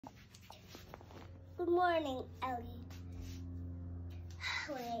Good morning, Ellie.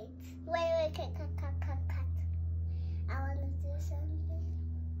 Wait, cut. I want to do something.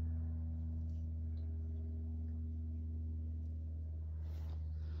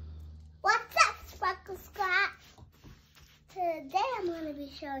 What's up, Sparkle Scott? Today I'm going to be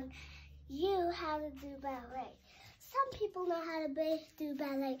showing you how to do ballet. Some people know how to do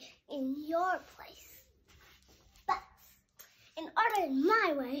ballet in your place. But in order in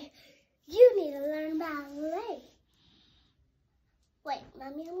my way, you need to learn ballet. Wait,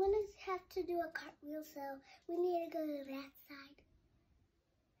 Mommy, I'm going to have to do a cartwheel, so we need to go to that side.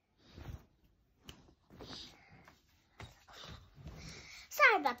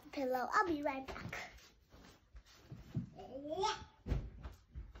 Sorry about the pillow. I'll be right back.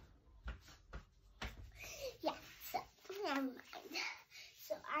 Yeah, so never mind.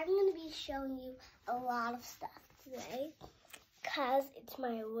 So I'm going to be showing you a lot of stuff today because it's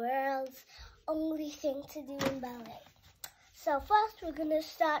my world's only thing to do in ballet. So first we're going to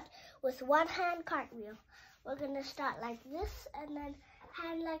start with one hand cartwheel. We're going to start like this and then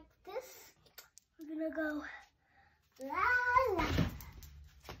hand like this. We're going to go la la.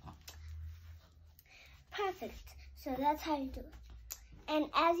 Perfect. So that's how you do it. And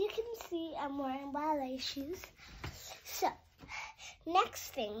as you can see, I'm wearing ballet shoes. So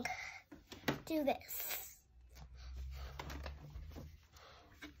next thing, do this.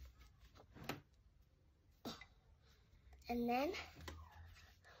 And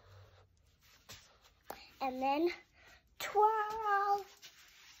then twirl,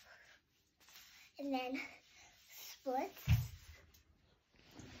 and then splits.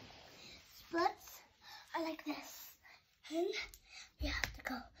 Splits are like this, and you have to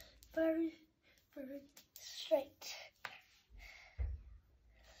go very, very straight.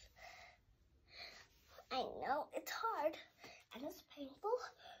 I know it's hard and it's painful,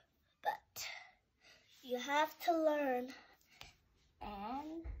 but you have to learn,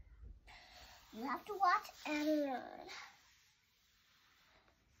 and you have to watch and learn.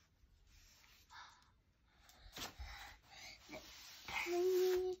 The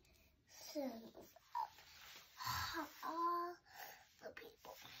tiny sins of all the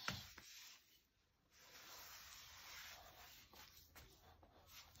people.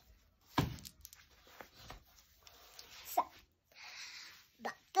 So,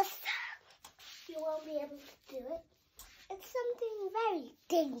 but this time, you won't be able to do it. It's something very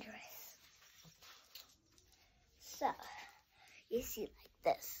dangerous. So, you see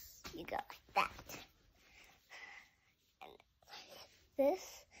like this, you go like that. And like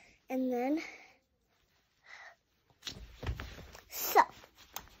this, and then, so,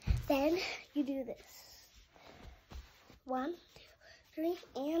 then you do this. 1, 2, 3,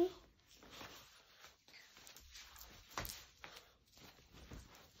 and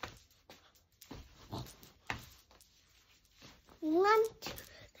 1, 2,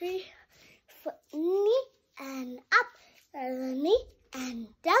 3, foot, knee, and up, the knee, and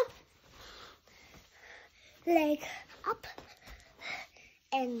down, leg up,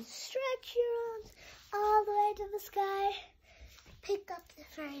 and stretch your arms all the way to the sky. Pick up the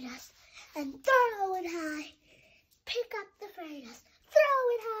fairy dust and throw it high. Pick up the fairy dust, throw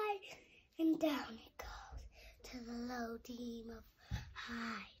it high, and down it goes to the low team of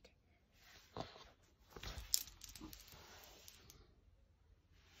hide.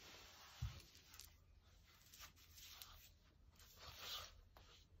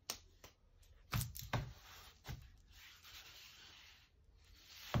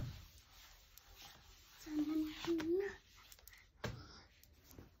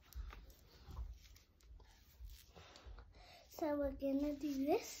 So we're gonna do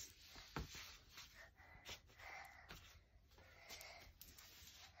this.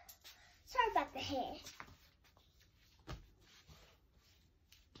 Sorry about the hair.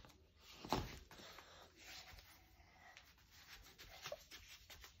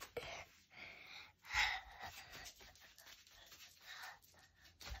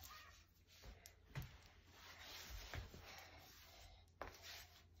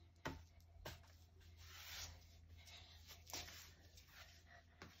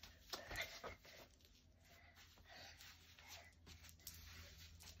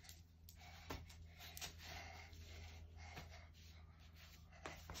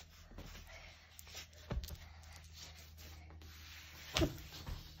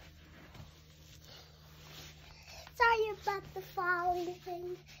 Sorry about the falling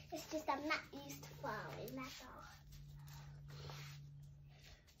thing. It's just I'm not used to falling, that's all.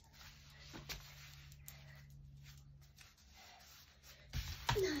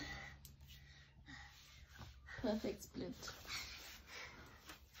 Perfect split.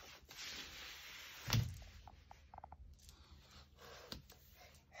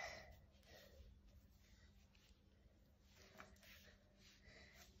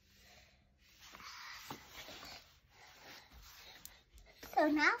 So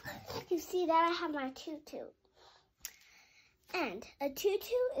now you see that I have my tutu. And a tutu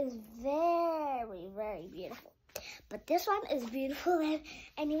is very, very beautiful. But this one is beautiful than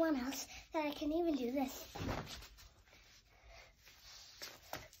anyone else, that I can even do this.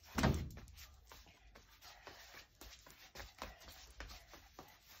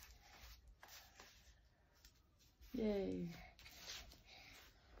 Yay.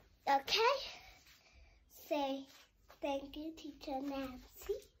 Okay? Say thank you, Teacher Nancy.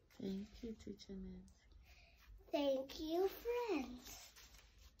 Thank you, Teacher Nancy. Thank you, friends.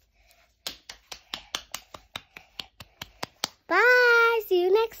 Bye. See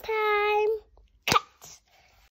you next time.